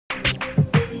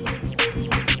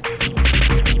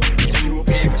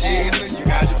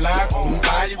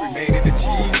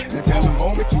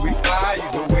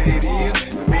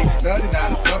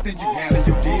nothing, you handle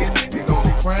your biz. Ain't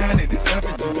only crying and it's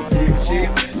something you will give a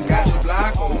chance. You got your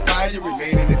block on fire,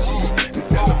 remaining the G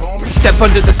until the moment. Step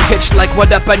under the pitch like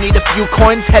what up, I need a few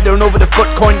coins. Head on over to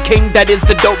Footcoin King, that is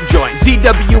the dope joint.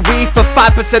 ZWE for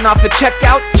 5% off the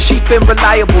checkout. Cheap and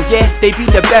reliable, yeah, they be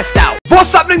the best out.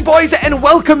 What's happening, boys, and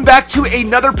welcome back to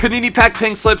another Panini Pack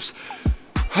Pink Slips.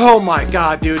 Oh my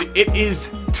god, dude, it is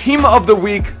Team of the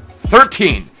Week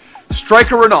 13.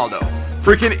 Striker Ronaldo,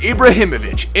 freaking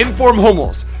Ibrahimovic, Inform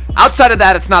Hummels. Outside of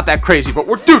that, it's not that crazy, but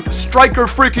dude, striker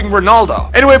freaking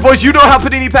Ronaldo. Anyway, boys, you know how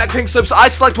Panini Pack Pink Slips. I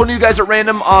select one of you guys at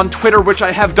random on Twitter, which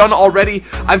I have done already.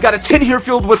 I've got a tin here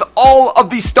filled with all of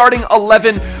the starting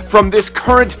 11 from this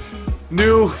current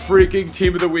new freaking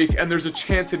Team of the Week, and there's a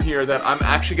chance in here that I'm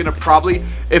actually gonna probably,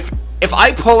 if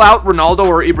I pull out Ronaldo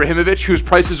or Ibrahimovic, whose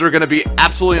prices are gonna be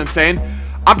absolutely insane,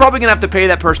 I'm probably gonna have to pay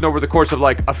that person over the course of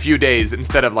like a few days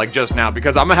instead of like just now,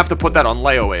 because I'm gonna have to put that on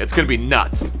layaway. It's gonna be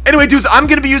nuts. Anyway, dudes, I'm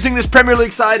gonna be using this Premier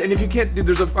League side, and if you can't, dude,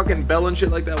 there's a fucking bell and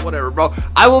shit like that, whatever, bro.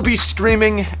 I will be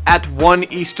streaming at 1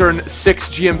 Eastern, 6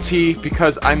 GMT,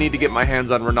 because I need to get my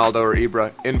hands on Ronaldo or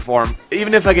Ibra Inform.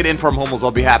 Even if I get Inform Hummels, I'll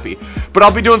be happy. But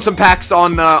I'll be doing some packs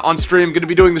on stream. Gonna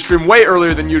be doing the stream way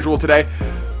earlier than usual today.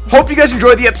 Hope you guys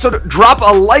enjoyed the episode. Drop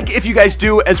a like if you guys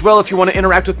do, as well if you want to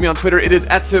interact with me on Twitter. It is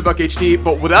at CivibuckHD.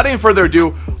 But without any further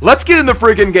ado, let's get in the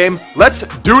freaking game. Let's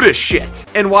do this shit.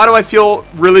 And why do I feel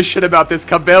really shit about this?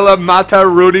 Cabela, Mata,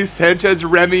 Rooney, Sanchez,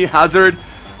 Remy, Hazard,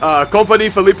 Company,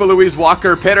 Felipe Luis,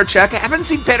 Walker, Petr Cech. I haven't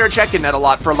seen Petr Cech in that a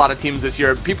lot for a lot of teams this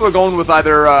year. People are going with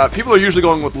either, people are usually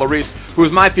going with Lloris, who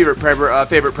is my favorite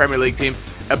Premier League team.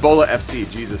 Ebola FC,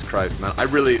 Jesus Christ, man.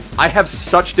 I have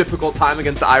such difficult time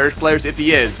against the Irish players, if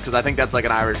he is, because I think that's like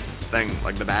an Irish thing,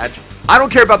 like the badge. I don't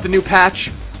care about the new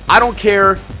patch. I don't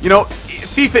care, you know,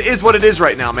 FIFA is what it is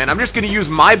right now, man. I'm just going to use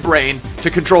my brain to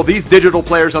control these digital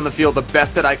players on the field the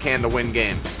best that I can to win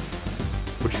games.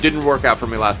 Which didn't work out for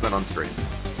me last night on stream.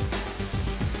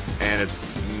 And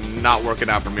it's not working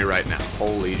out for me right now.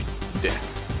 Holy dick.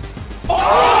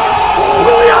 Oh,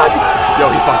 Willian!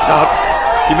 Yo, he fucked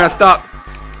up. He messed up.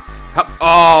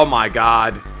 Oh my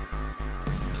god.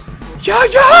 Yeah!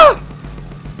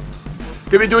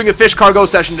 Gonna be doing a fish cargo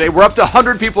session today. We're up to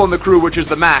 100 people in the crew, which is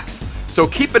the max. So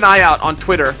keep an eye out on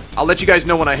Twitter. I'll let you guys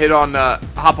know when I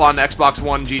hop on Xbox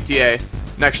One GTA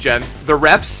next gen. The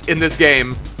refs in this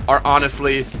game are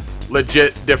honestly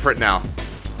legit different now.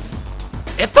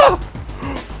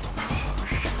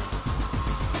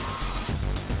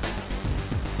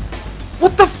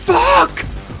 What the fuck?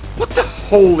 What the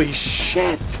holy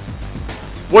shit?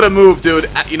 What a move, dude.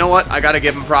 You know what? I gotta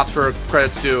give him props for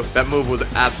credits due. That move was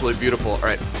absolutely beautiful.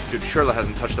 Alright, dude, Shirley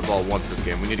hasn't touched the ball once this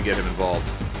game. We need to get him involved.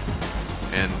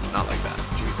 And not like that.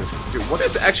 Jesus. Dude, what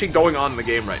is actually going on in the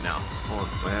game right now? Hold on,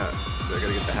 my hat. Dude, I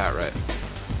gotta get the hat right.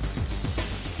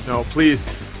 No, please.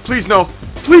 Please, no.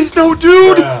 Please, no,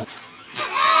 dude!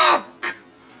 Fuck!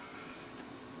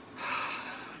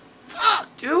 Fuck,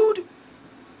 dude!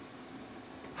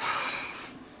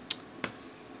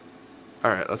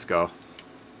 Alright, let's go.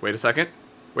 Wait a second.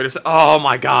 Oh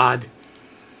my god.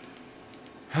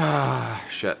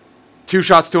 Shit. 2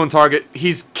 shots to on target.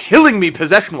 He's killing me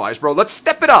possession-wise, bro. Let's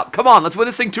step it up. Come on, let's win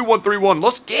this thing 2-1-3-1.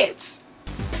 Let's get.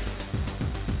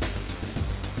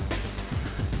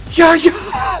 Yeah.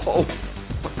 Oh,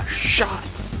 what a shot.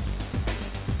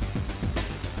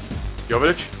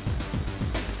 Jovic.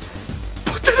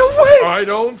 Put it away. I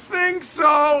don't think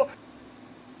so.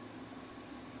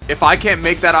 If I can't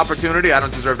make that opportunity, I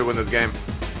don't deserve to win this game.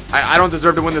 I don't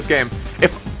deserve to win this game.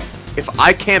 If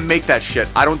I can't make that shit,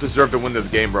 I don't deserve to win this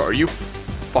game, bro. Are you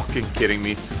fucking kidding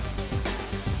me?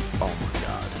 Oh my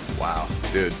god. Wow.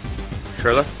 Dude.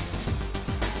 Shirley?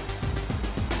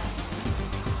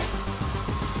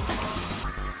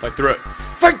 Fight through it.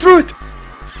 Fight through it!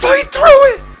 Fight through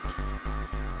it!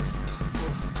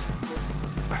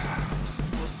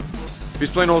 If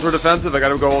he's playing ultra defensive, I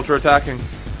gotta go ultra attacking.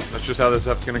 That's just how this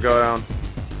stuff's gonna go down.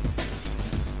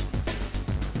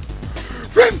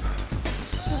 Rim!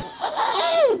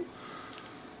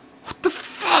 What the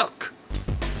fuck?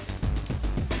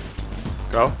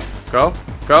 Go.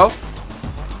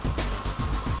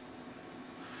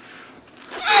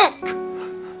 Fuck!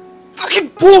 Fucking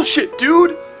bullshit,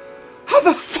 dude! How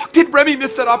the fuck did Remy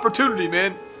miss that opportunity,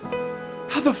 man?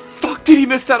 How the fuck did he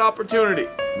miss that opportunity?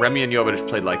 Remy and Jovic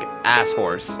played like ass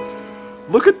horse.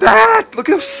 Look at that! Look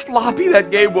how sloppy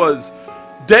that game was.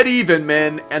 Dead even,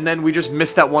 man. And then we just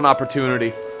missed that one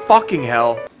opportunity. Fucking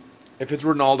hell. If it's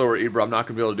Ronaldo or Ibra, I'm not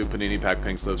going to be able to do Panini Pack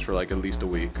Pink Slips for like at least a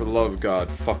week. For the love of God,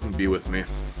 fucking be with me.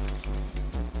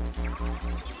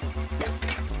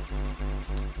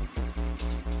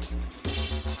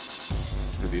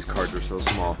 Dude, these cards are so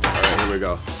small. Alright, here we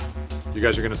go. You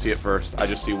guys are gonna see it first. I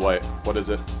just see white. What is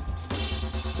it?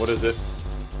 What is it?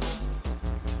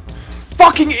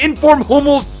 Fucking Inform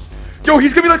Hummels! Yo,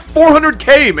 he's gonna be like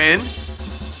 400k, man!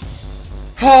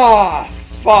 Ah,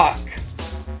 fuck.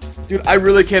 Dude, I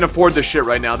really can't afford this shit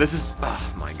right now. This is...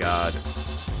 Oh, my God.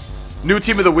 New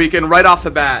team of the weekend right off the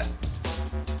bat.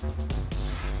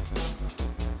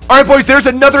 Alright, boys, there's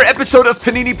another episode of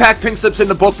Panini Pack Pink Slips in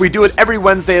the book. We do it every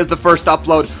Wednesday as the first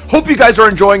upload. Hope you guys are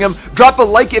enjoying them. Drop a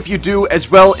like if you do,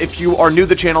 as well. If you are new to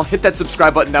the channel, hit that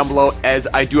subscribe button down below, as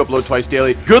I do upload twice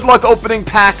daily. Good luck opening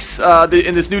packs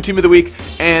in this new team of the week,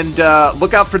 and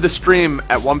look out for the stream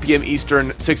at 1 p.m.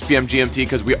 Eastern, 6 p.m. GMT,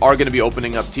 because we are going to be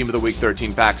opening up team of the week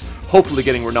 13 packs. Hopefully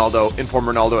getting Ronaldo, Inform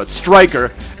Ronaldo at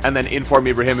striker, and then Inform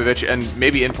Ibrahimovic, and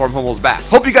maybe Inform Hummels back.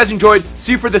 Hope you guys enjoyed.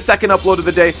 See you for the second upload of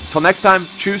the day. Till next time,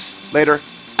 choose. Later.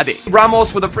 Ade.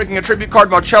 Ramos with a freaking attribute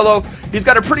card. Marcello. He's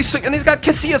got a pretty sick, and he's got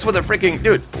Casillas with a freaking,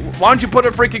 dude. Why don't you put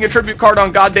a freaking attribute card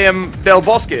on goddamn Del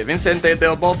Bosque? Vicente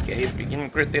Del Bosque. He's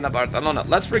freaking Cristina Barcelona.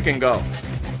 Let's freaking go.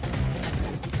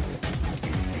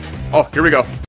 Oh, here we go.